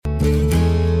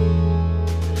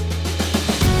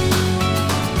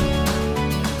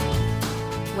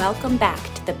Welcome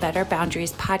back to the Better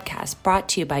Boundaries podcast brought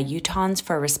to you by Utahns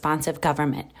for a Responsive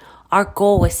Government. Our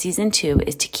goal with Season 2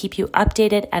 is to keep you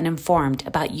updated and informed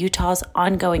about Utah's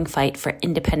ongoing fight for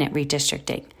independent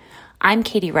redistricting. I'm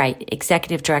Katie Wright,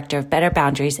 Executive Director of Better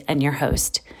Boundaries and your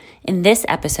host. In this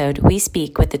episode, we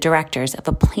speak with the directors of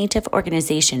a plaintiff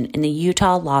organization in the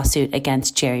Utah lawsuit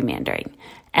against gerrymandering,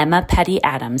 Emma Petty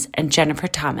Adams and Jennifer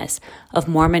Thomas of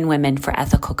Mormon Women for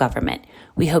Ethical Government.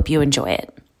 We hope you enjoy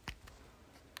it.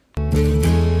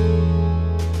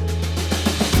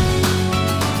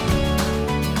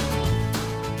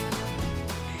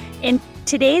 In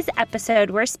today's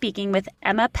episode, we're speaking with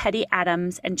Emma Petty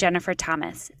Adams and Jennifer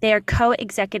Thomas. They are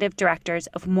co-executive directors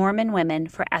of Mormon Women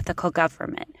for Ethical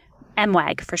Government,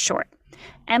 MWAG for short.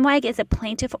 MWAG is a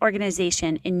plaintiff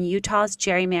organization in Utah's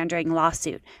gerrymandering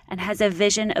lawsuit and has a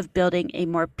vision of building a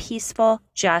more peaceful,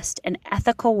 just, and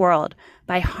ethical world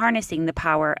by harnessing the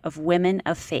power of women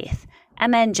of faith.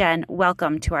 Emma and Jen,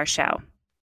 welcome to our show.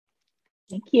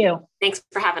 Thank you. Thanks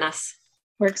for having us.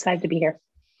 We're excited to be here.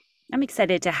 I'm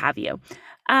excited to have you.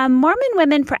 Mormon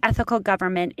Women for Ethical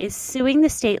Government is suing the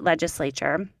state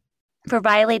legislature for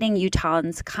violating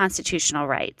Utahns' constitutional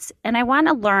rights. And I want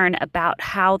to learn about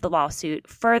how the lawsuit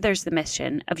furthers the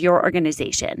mission of your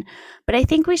organization. But I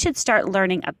think we should start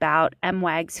learning about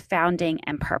MWAG's founding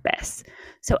and purpose.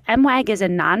 So MWAG is a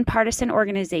nonpartisan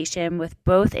organization with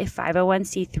both a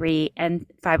 501c3 and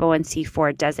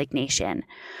 501c4 designation.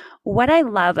 What I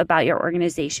love about your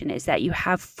organization is that you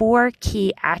have 4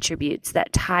 key attributes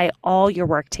that tie all your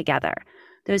work together.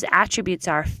 Those attributes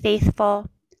are faithful,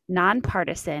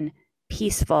 nonpartisan,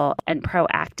 peaceful, and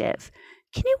proactive.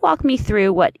 Can you walk me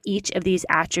through what each of these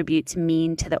attributes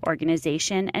mean to the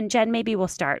organization? And Jen, maybe we'll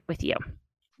start with you.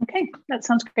 Okay, that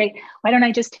sounds great. Why don't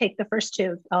I just take the first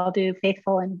 2? I'll do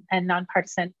faithful and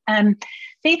nonpartisan.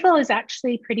 Faithful is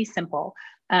actually pretty simple.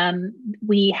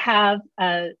 We have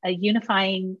a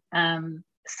unifying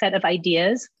set of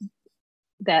ideas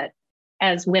that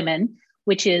as women,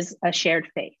 which is a shared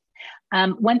faith.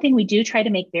 One thing we do try to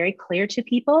make very clear to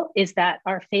people is that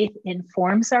our faith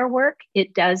informs our work.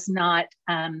 It does not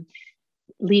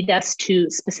lead us to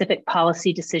specific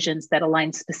policy decisions that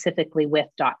align specifically with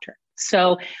doctrine.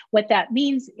 So what that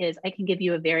means is, I can give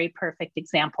you a very perfect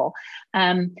example.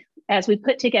 As we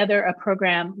put together a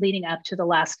program leading up to the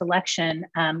last election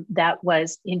that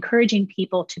was encouraging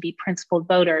people to be principled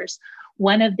voters,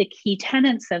 one of the key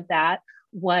tenets of that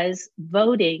was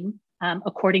voting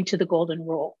according to the Golden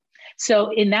Rule.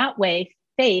 So in that way,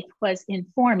 faith was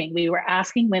informing. We were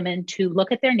asking women to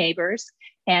look at their neighbors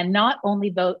and not only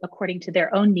vote according to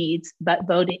their own needs, but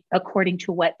vote according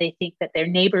to what they think that their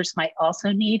neighbors might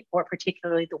also need, or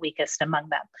particularly the weakest among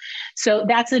them. So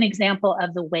that's an example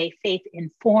of the way faith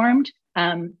informed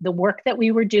the work that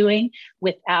we were doing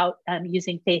without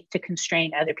using faith to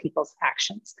constrain other people's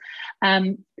actions.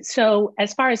 So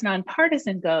as far as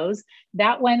nonpartisan goes,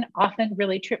 that one often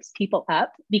really trips people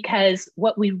up, because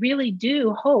what we really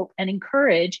do hope and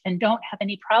encourage and don't have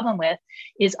any problem with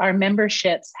is our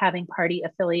memberships having party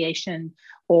affiliation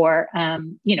or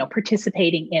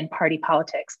participating in party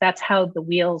politics. That's how the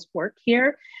wheels work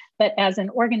here. But as an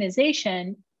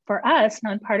organization, for us,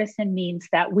 nonpartisan means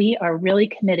that we are really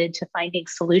committed to finding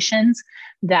solutions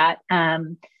that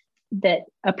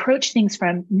approach things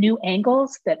from new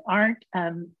angles that aren't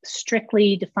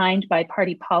strictly defined by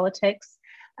party politics.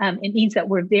 It means that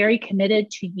we're very committed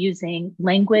to using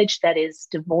language that is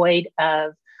devoid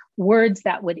of words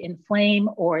that would inflame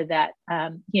or that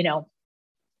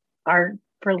are,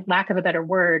 for lack of a better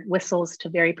word, whistles to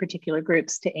very particular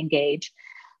groups to engage.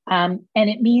 And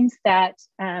it means that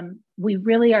we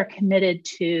really are committed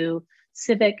to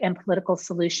civic and political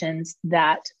solutions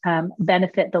that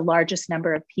benefit the largest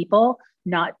number of people,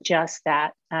 not just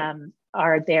that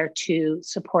are there to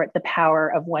support the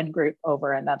power of one group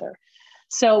over another.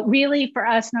 So really, for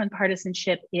us,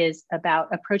 nonpartisanship is about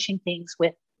approaching things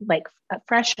with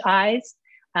fresh eyes.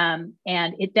 And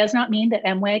it does not mean that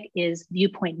MWAG is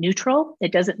viewpoint neutral.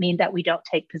 It doesn't mean that we don't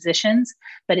take positions,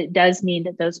 but it does mean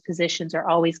that those positions are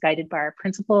always guided by our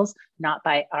principles, not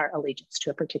by our allegiance to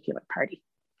a particular party.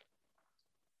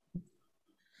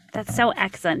 That's so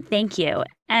excellent. Thank you.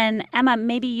 And Emma,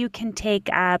 maybe you can take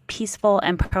peaceful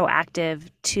and proactive,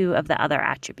 2 of the other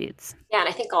attributes. Yeah, and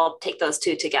I think I'll take those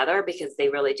 2 together because they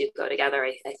really do go together.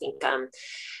 I think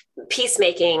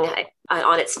peacemaking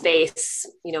on its face,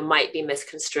 might be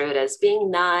misconstrued as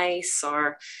being nice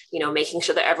or, making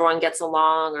sure that everyone gets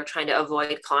along or trying to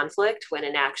avoid conflict, when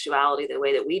in actuality, the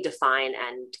way that we define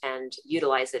and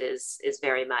utilize it is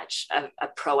very much a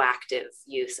proactive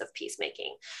use of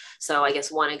peacemaking. So I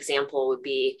guess one example would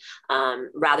be,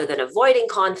 rather than avoiding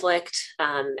conflict,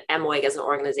 MWEG as an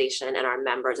organization and our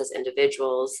members as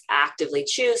individuals actively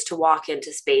choose to walk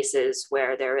into spaces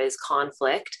where there is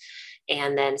conflict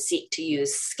and then seek to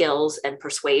use skills and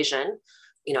persuasion,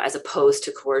 as opposed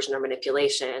to coercion or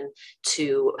manipulation,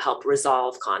 to help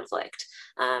resolve conflict.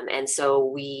 And so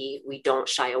we don't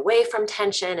shy away from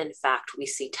tension. In fact, we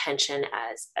see tension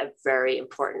as a very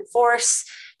important force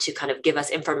to kind of give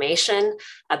us information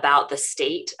about the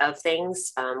state of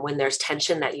things. When there's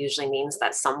tension, that usually means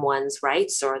that someone's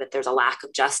rights or that there's a lack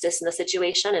of justice in the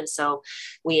situation. And so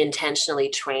we intentionally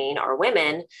train our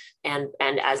women and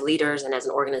as leaders and as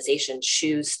an organization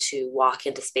choose to walk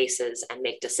into spaces and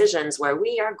make decisions where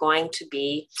we are going to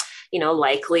be,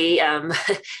 likely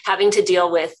having to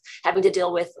deal with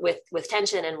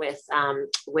tension and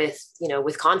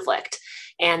with conflict.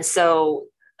 And so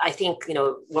I think,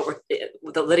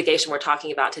 the litigation we're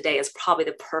talking about today is probably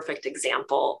the perfect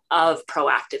example of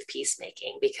proactive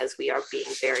peacemaking, because we are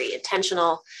being very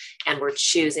intentional and we're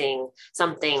choosing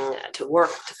something to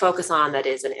focus on that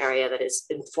is an area that is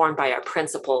informed by our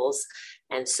principles.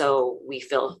 And so we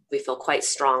feel quite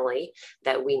strongly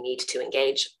that we need to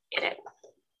engage in it.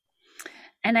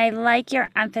 And I like your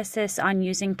emphasis on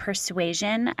using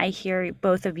persuasion. I hear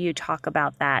both of you talk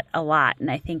about that a lot,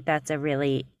 and I think that's a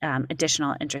really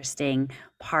additional interesting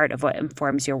part of what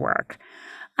informs your work.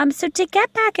 So to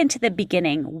get back into the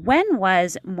beginning, when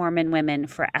was Mormon Women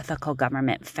for Ethical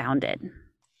Government founded?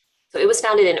 So it was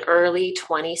founded in early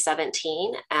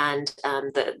 2017, and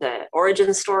the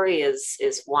origin story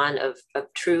is one of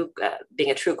being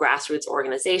a true grassroots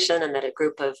organization, and that a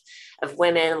group of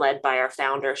women led by our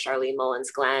founder, Charlene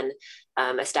Mullins Glenn,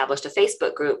 established a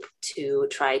Facebook group to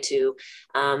try to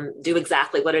do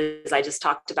exactly what it is I just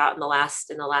talked about in the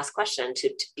last question, to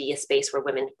be a space where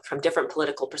women from different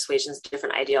political persuasions,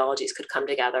 different ideologies could come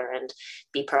together and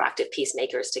be proactive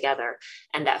peacemakers together.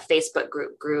 And that Facebook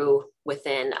group grew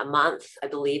within a month, I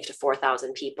believe, to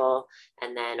 4,000 people,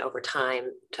 and then over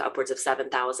time to upwards of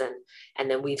 7,000. And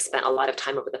then we've spent a lot of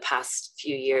time over the past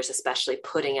few years, especially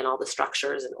putting in all the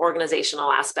structures and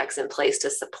organizational aspects in place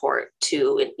to support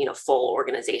full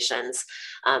organizations.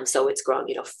 So it's grown,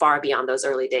 far beyond those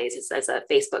early days as a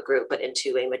Facebook group, but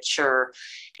into a mature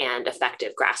and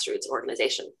effective grassroots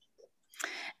organization.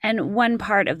 And one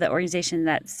part of the organization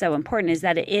that's so important is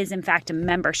that it is, in fact, a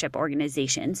membership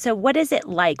organization. So what is it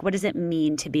like? What does it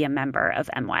mean to be a member of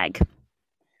MWEG?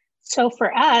 So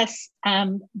for us,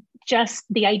 just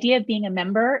the idea of being a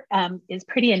member is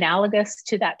pretty analogous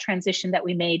to that transition that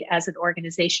we made as an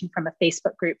organization from a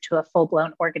Facebook group to a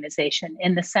full-blown organization,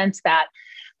 in the sense that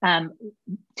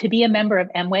to be a member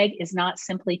of MWEG is not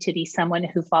simply to be someone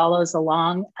who follows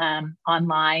along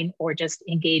online or just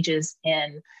engages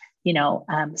in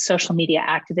social media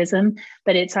activism,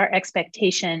 but it's our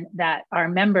expectation that our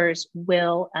members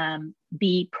will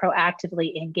be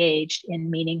proactively engaged in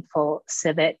meaningful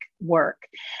civic work.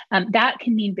 That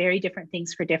can mean very different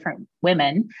things for different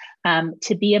women.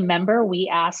 To be a member, we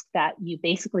ask that you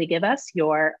basically give us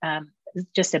your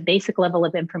just a basic level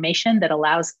of information that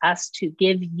allows us to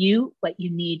give you what you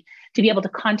need to be able to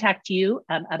contact you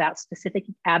about specific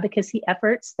advocacy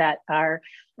efforts that are,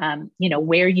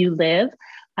 where you live.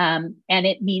 And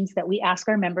it means that we ask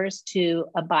our members to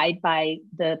abide by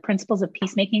the principles of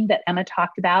peacemaking that Emma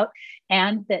talked about,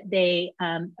 and that they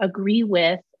agree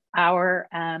with our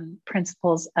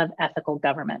principles of ethical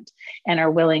government and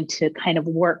are willing to kind of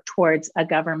work towards a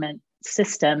government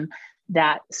system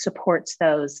that supports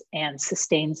those and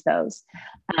sustains those.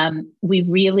 We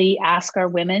really ask our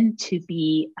women to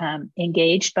be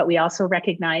engaged, but we also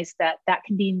recognize that that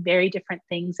can mean very different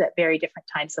things at very different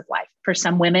times of life. For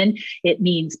some women, it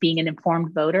means being an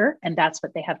informed voter, and that's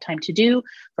what they have time to do.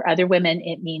 For other women,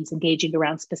 it means engaging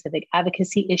around specific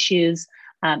advocacy issues.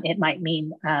 It might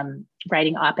mean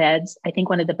writing op-eds. I think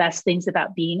one of the best things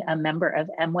about being a member of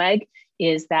MWEG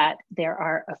is that there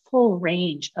are a full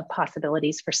range of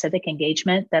possibilities for civic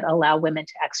engagement that allow women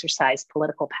to exercise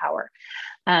political power.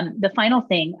 The final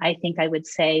thing I think I would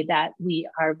say that we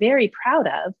are very proud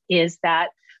of is that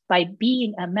by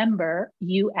being a member,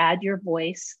 you add your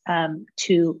voice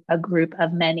to a group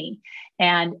of many.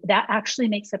 And that actually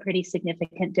makes a pretty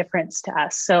significant difference to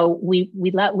us. So we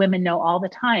let women know all the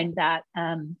time that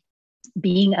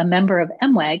being a member of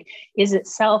MWEG is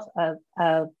itself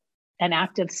an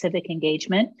active civic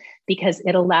engagement because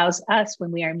it allows us,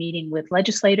 when we are meeting with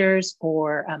legislators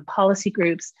or policy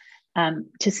groups,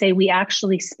 to say we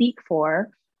actually speak for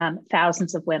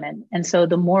thousands of women. And so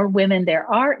the more women there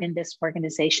are in this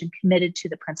organization committed to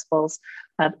the principles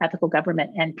of ethical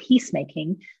government and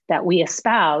peacemaking that we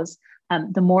espouse,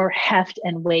 the more heft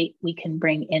and weight we can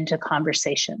bring into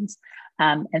conversations.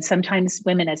 And sometimes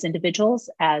women as individuals,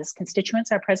 as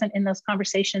constituents, are present in those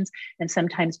conversations, and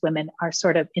sometimes women are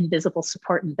sort of invisible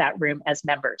support in that room as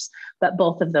members. But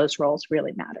both of those roles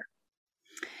really matter.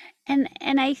 And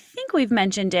I think we've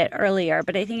mentioned it earlier,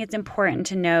 but I think it's important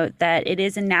to note that it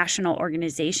is a national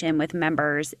organization with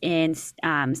members in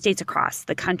states across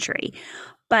the country.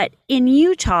 But in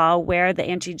Utah, where the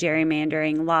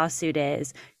anti-gerrymandering lawsuit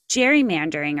is,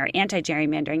 gerrymandering or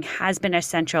anti-gerrymandering has been a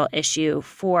central issue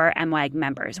for MWAG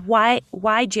members. Why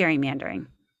gerrymandering?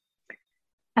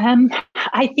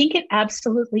 I think it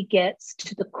absolutely gets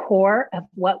to the core of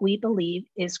what we believe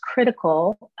is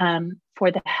critical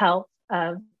for the health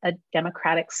of a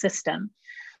democratic system.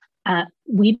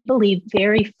 We believe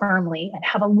very firmly and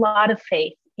have a lot of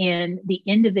faith in the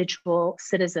individual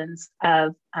citizens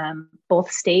of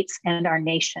both states and our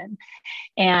nation.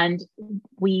 And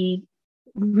we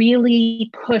really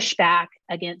push back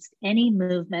against any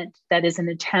movement that is an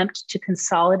attempt to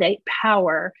consolidate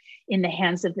power in the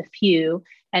hands of the few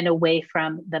and away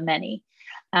from the many.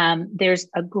 There's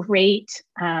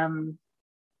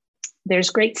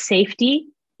great safety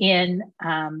in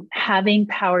having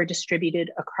power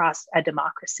distributed across a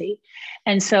democracy.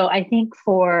 And so I think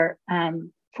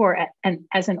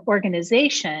as an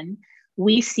organization,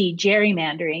 we see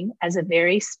gerrymandering as a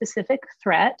very specific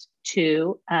threat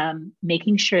to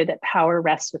making sure that power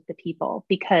rests with the people.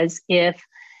 Because if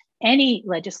any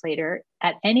legislator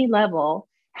at any level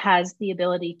has the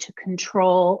ability to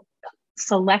control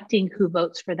selecting who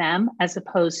votes for them, as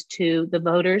opposed to the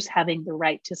voters having the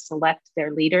right to select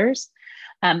their leaders,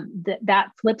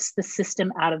 that flips the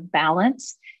system out of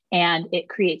balance, and it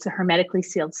creates a hermetically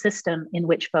sealed system in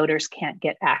which voters can't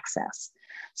get access.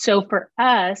 So for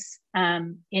us,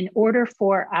 in order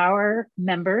for our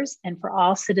members and for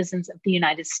all citizens of the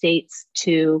United States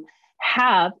to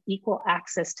have equal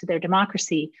access to their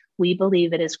democracy, we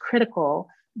believe it is critical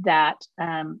that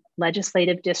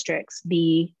legislative districts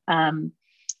be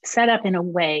set up in a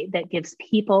way that gives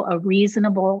people a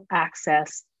reasonable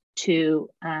access to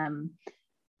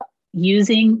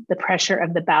using the pressure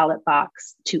of the ballot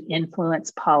box to influence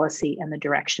policy and the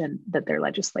direction that their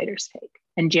legislators take.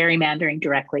 And gerrymandering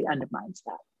directly undermines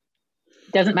that.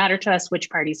 It doesn't matter to us which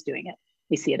party's doing it.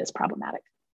 We see it as problematic.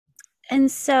 And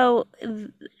so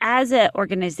as an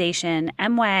organization,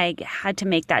 MWAG had to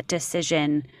make that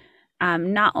decision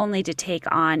not only to take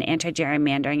on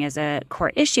anti-gerrymandering as a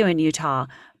core issue in Utah,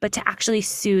 but to actually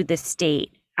sue the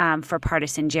state for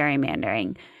partisan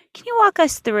gerrymandering. Can you walk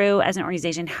us through, as an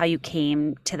organization, how you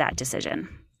came to that decision?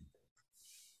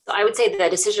 So I would say the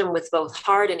decision was both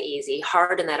hard and easy.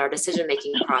 Hard in that our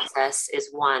decision-making process is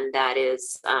one that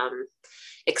is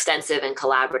extensive and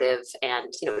collaborative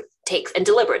and takes and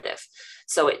deliberative.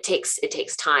 So it takes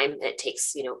time. It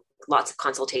takes lots of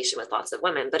consultation with lots of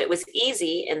women. But it was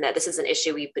easy in that this is an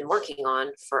issue we've been working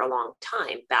on for a long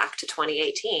time, back to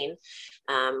 2018,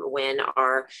 when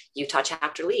our Utah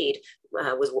chapter lead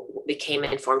became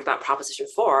informed about Proposition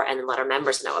 4 and let our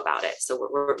members know about it. So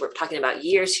we're talking about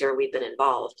years here we've been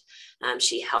involved.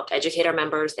 She helped educate our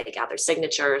members. They gathered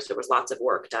signatures. There was lots of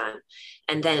work done.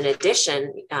 And then in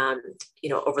addition,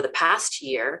 over the past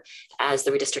year, as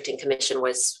the Redistricting Commission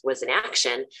was in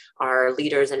action, our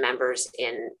leaders and members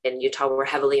in Utah were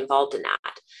heavily involved in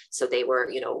that. So they were,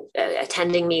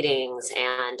 attending meetings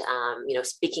and,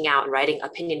 speaking out and writing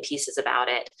opinion pieces about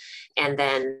it. And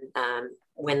then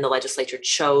when the legislature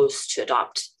chose to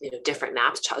adopt different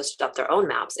maps, chose to adopt their own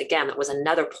maps, again, that was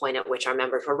another point at which our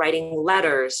members were writing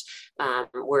letters,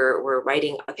 were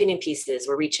writing opinion pieces,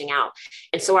 were reaching out.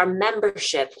 And so our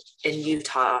membership in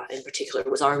Utah in particular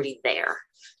was already there.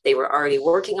 They were already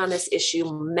working on this issue.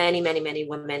 Many, many, many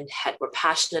women were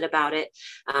passionate about it.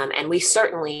 And we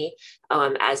certainly,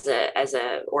 as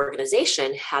a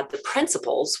organization, had the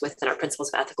principles within our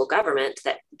principles of ethical government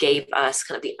that gave us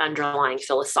kind of the underlying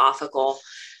philosophical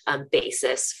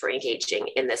basis for engaging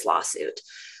in this lawsuit.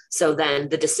 So then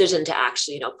the decision to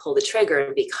actually, pull the trigger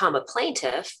and become a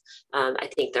plaintiff, I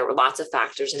think there were lots of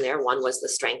factors in there. One was the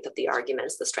strength of the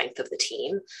arguments, the strength of the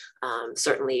team,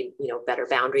 certainly, better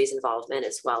boundaries involvement,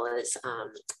 as well as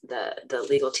the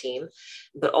legal team.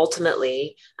 But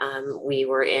ultimately, we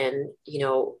were in,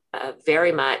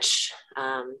 very much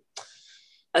an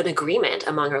agreement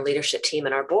among our leadership team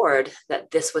and our board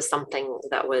that this was something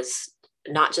that was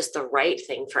not just the right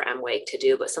thing for MWEG to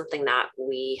do, but something that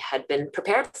we had been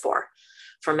prepared for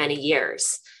many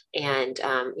years. And,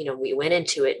 we went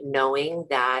into it knowing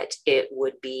that it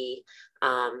would be,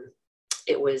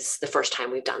 it was the first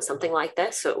time we've done something like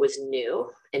this. So it was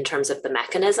new in terms of the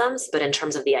mechanisms, but in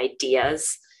terms of the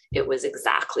ideas, it was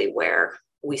exactly where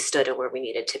we stood and where we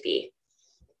needed to be.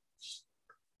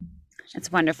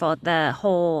 It's wonderful. The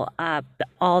whole,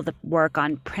 all the work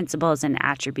on principles and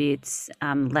attributes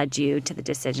led you to the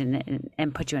decision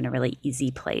and put you in a really easy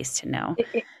place to know.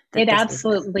 It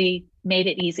absolutely made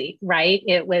it easy, right?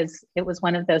 It was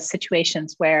one of those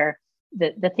situations where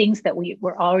the things that we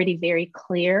were already very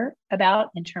clear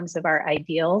about in terms of our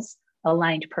ideals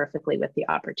aligned perfectly with the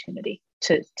opportunity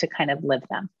to kind of live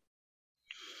them.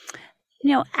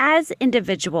 As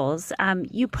individuals,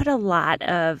 you put a lot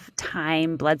of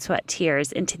time, blood, sweat,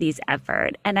 tears into these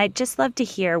efforts. And I'd just love to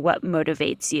hear what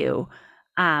motivates you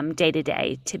day to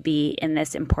day to be in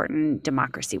this important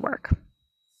democracy work.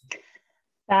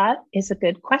 That is a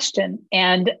good question.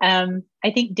 And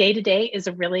I think day to day is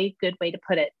a really good way to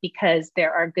put it, because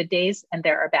there are good days and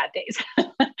there are bad days.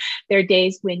 There are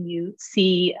days when you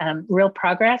see real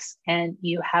progress and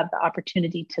you have the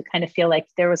opportunity to kind of feel like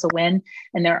there was a win.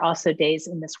 And there are also days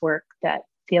in this work that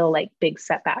feel like big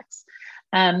setbacks.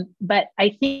 But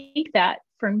I think that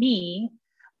for me,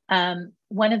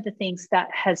 one of the things that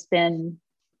has been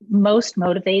most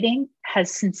motivating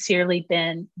has sincerely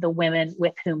been the women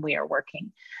with whom we are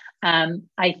working.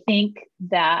 I think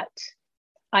that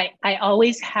I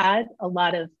always had a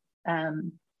lot of,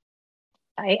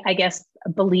 I guess, a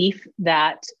belief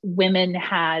that women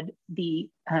had the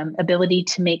ability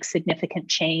to make significant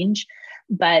change,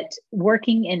 but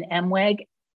working in MWEG,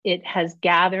 it has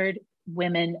gathered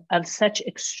women of such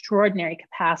extraordinary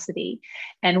capacity,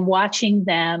 and watching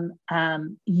them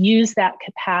use that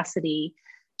capacity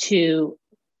to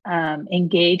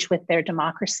engage with their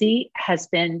democracy has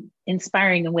been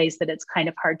inspiring in ways that it's kind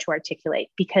of hard to articulate,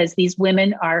 because these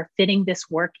women are fitting this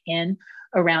work in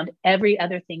around every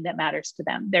other thing that matters to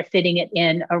them. They're fitting it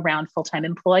in around full-time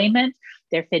employment.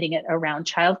 They're fitting it around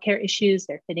childcare issues.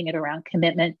 They're fitting it around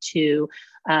commitment to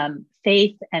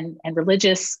faith and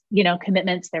religious,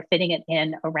 commitments. They're fitting it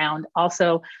in around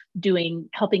also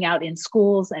helping out in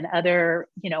schools and other,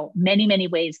 many, many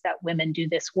ways that women do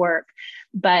this work.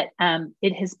 But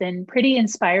it has been pretty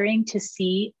inspiring to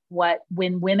see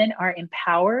when women are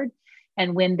empowered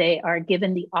and when they are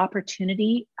given the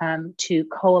opportunity to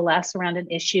coalesce around an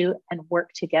issue and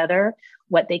work together,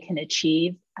 what they can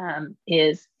achieve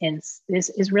is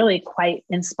really quite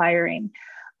inspiring.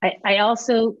 I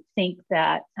also think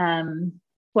that,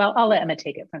 I'll let Emma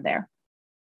take it from there.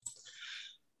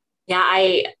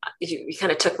 Yeah, you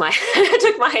kind of took mine,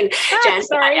 Jen.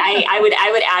 Sorry. I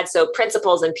would add, so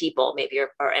principles and people, maybe,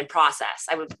 and process.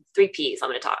 3 Ps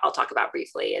I'll talk about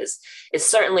briefly is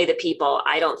certainly the people.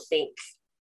 I don't think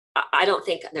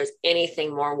there's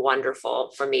anything more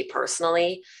wonderful for me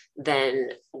personally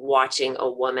than watching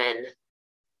a woman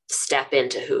step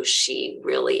into who she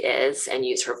really is and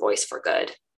use her voice for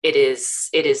good. It is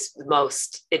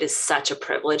such a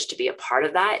privilege to be a part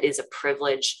of that. It is a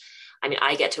privilege. I mean,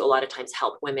 I get to a lot of times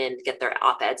help women get their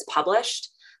op-eds published.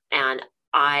 And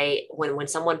when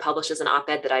someone publishes an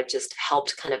op-ed that I've just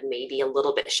helped kind of maybe a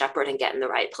little bit shepherd and get in the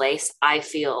right place, I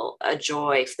feel a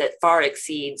joy that far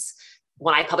exceeds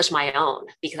when I publish my own,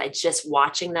 because just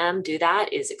watching them do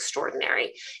that is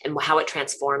extraordinary, and how it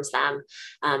transforms them.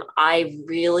 I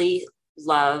really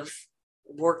love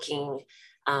working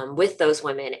with those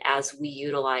women as we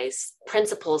utilize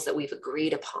principles that we've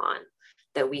agreed upon,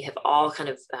 that we have all kind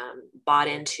of bought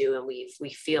into, and we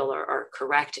feel are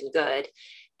correct and good.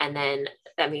 And then,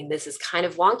 I mean, this is kind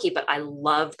of wonky, but I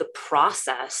love the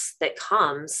process that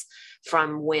comes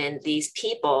from when these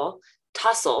people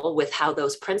tussle with how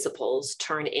those principles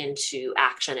turn into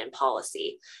action and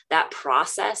policy. That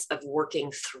process of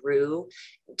working through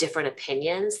different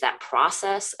opinions, that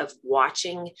process of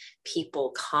watching people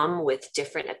come with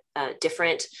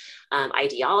different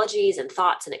ideologies and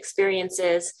thoughts and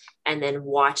experiences, and then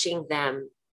watching them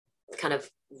kind of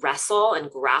wrestle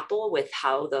and grapple with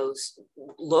how those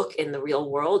look in the real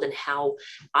world, and how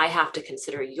I have to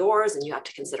consider yours and you have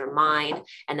to consider mine.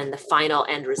 And then the final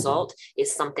end result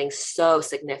is something so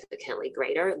significantly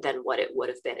greater than what it would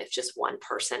have been if just one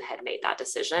person had made that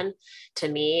decision. To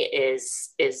me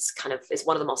is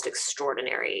one of the most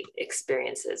extraordinary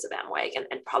experiences of MWEG,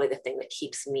 and probably the thing that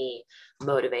keeps me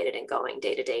motivated and going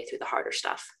day to day through the harder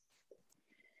stuff.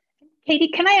 Katie,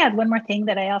 can I add one more thing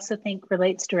that I also think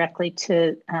relates directly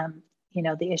to,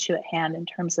 the issue at hand in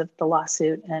terms of the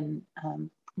lawsuit and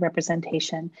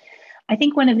representation? I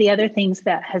think one of the other things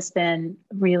that has been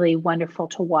really wonderful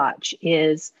to watch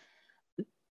is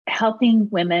helping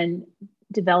women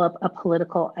develop a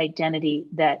political identity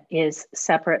that is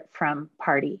separate from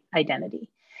party identity.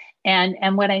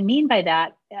 And what I mean by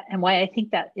that, and why I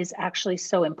think that is actually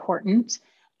so important,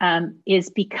 is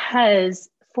because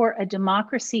for a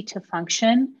democracy to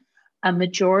function, a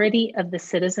majority of the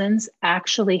citizens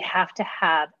actually have to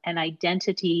have an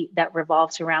identity that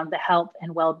revolves around the health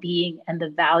and well-being and the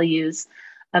values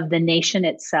of the nation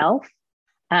itself,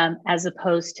 as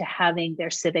opposed to having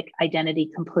their civic identity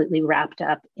completely wrapped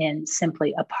up in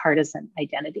simply a partisan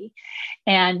identity.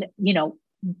 And,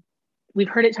 we've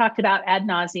heard it talked about ad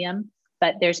nauseum,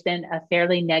 but there's been a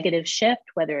fairly negative shift,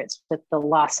 whether it's with the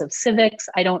loss of civics.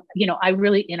 I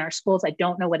really, in our schools, I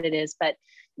don't know what it is, but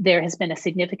there has been a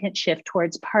significant shift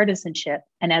towards partisanship.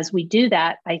 And as we do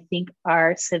that, I think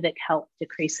our civic health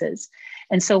decreases.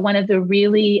 And so one of the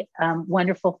really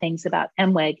wonderful things about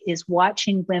MWEG is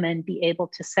watching women be able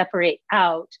to separate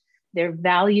out their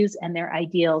values and their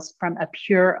ideals from a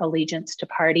pure allegiance to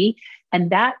party. And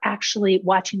that actually,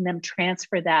 watching them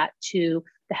transfer that to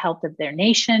the health of their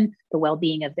nation, the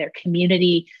well-being of their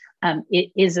community,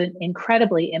 it is an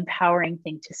incredibly empowering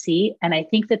thing to see. And I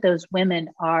think that those women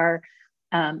are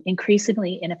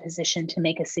increasingly in a position to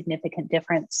make a significant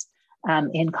difference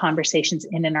in conversations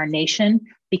in our nation,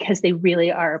 because they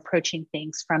really are approaching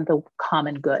things from the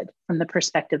common good, from the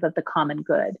perspective of the common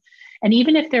good. And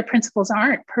even if their principles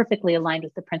aren't perfectly aligned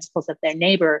with the principles of their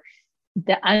neighbor,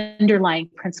 the underlying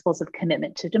principles of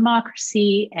commitment to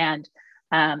democracy and,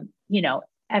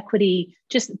 equity,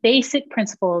 just basic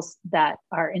principles that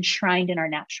are enshrined in our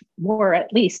national, or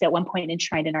at least at one point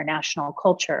enshrined in our national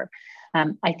culture.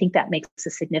 I think that makes a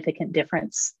significant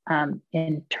difference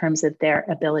in terms of their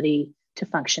ability to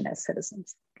function as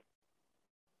citizens.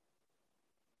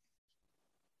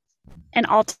 And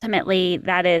ultimately,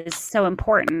 that is so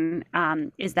important,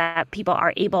 is that people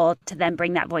are able to then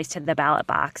bring that voice to the ballot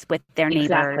box with their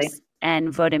neighbors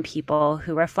and vote in people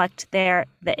who reflect the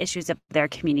issues of their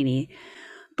community.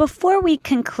 Before we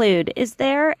conclude, is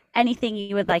there anything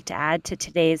you would like to add to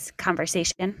today's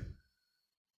conversation?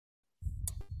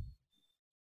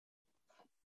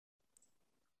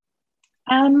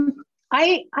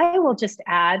 I will just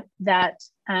add that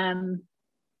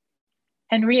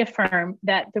and reaffirm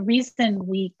that the reason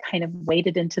we kind of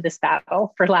waded into this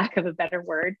battle, for lack of a better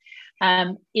word,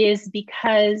 is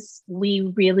because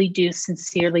we really do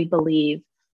sincerely believe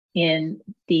in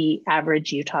the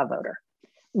average Utah voter.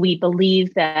 We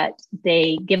believe that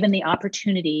they, given the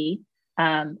opportunity,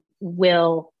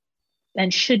 will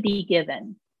and should be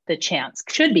given the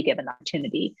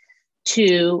opportunity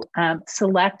to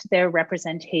select their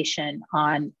representation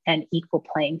on an equal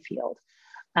playing field.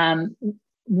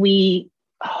 We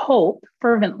hope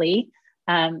fervently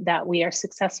that we are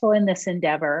successful in this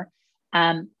endeavor.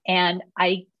 And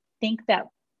I think that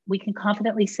we can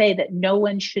confidently say that no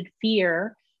one should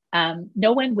fear,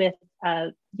 no one with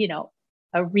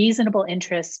a reasonable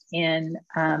interest in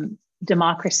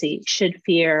democracy should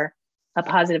fear a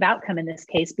positive outcome in this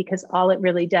case, because all it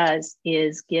really does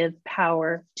is give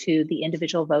power to the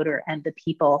individual voter and the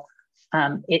people.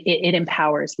 It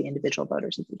empowers the individual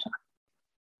voters of Utah.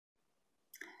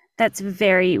 That's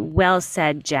very well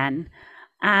said, Jen.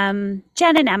 Jen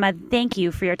and Emma, thank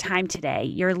you for your time today,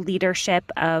 your leadership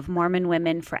of Mormon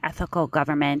Women for Ethical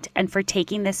Government, and for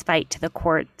taking this fight to the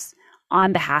courts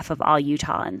on behalf of all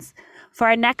Utahns. For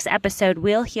our next episode,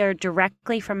 we'll hear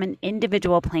directly from an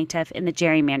individual plaintiff in the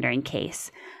gerrymandering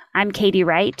case. I'm Katie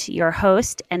Wright, your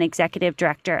host and executive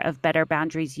director of Better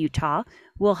Boundaries Utah.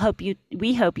 We hope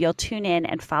you'll tune in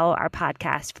and follow our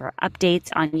podcast for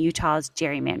updates on Utah's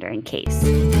gerrymandering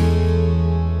case.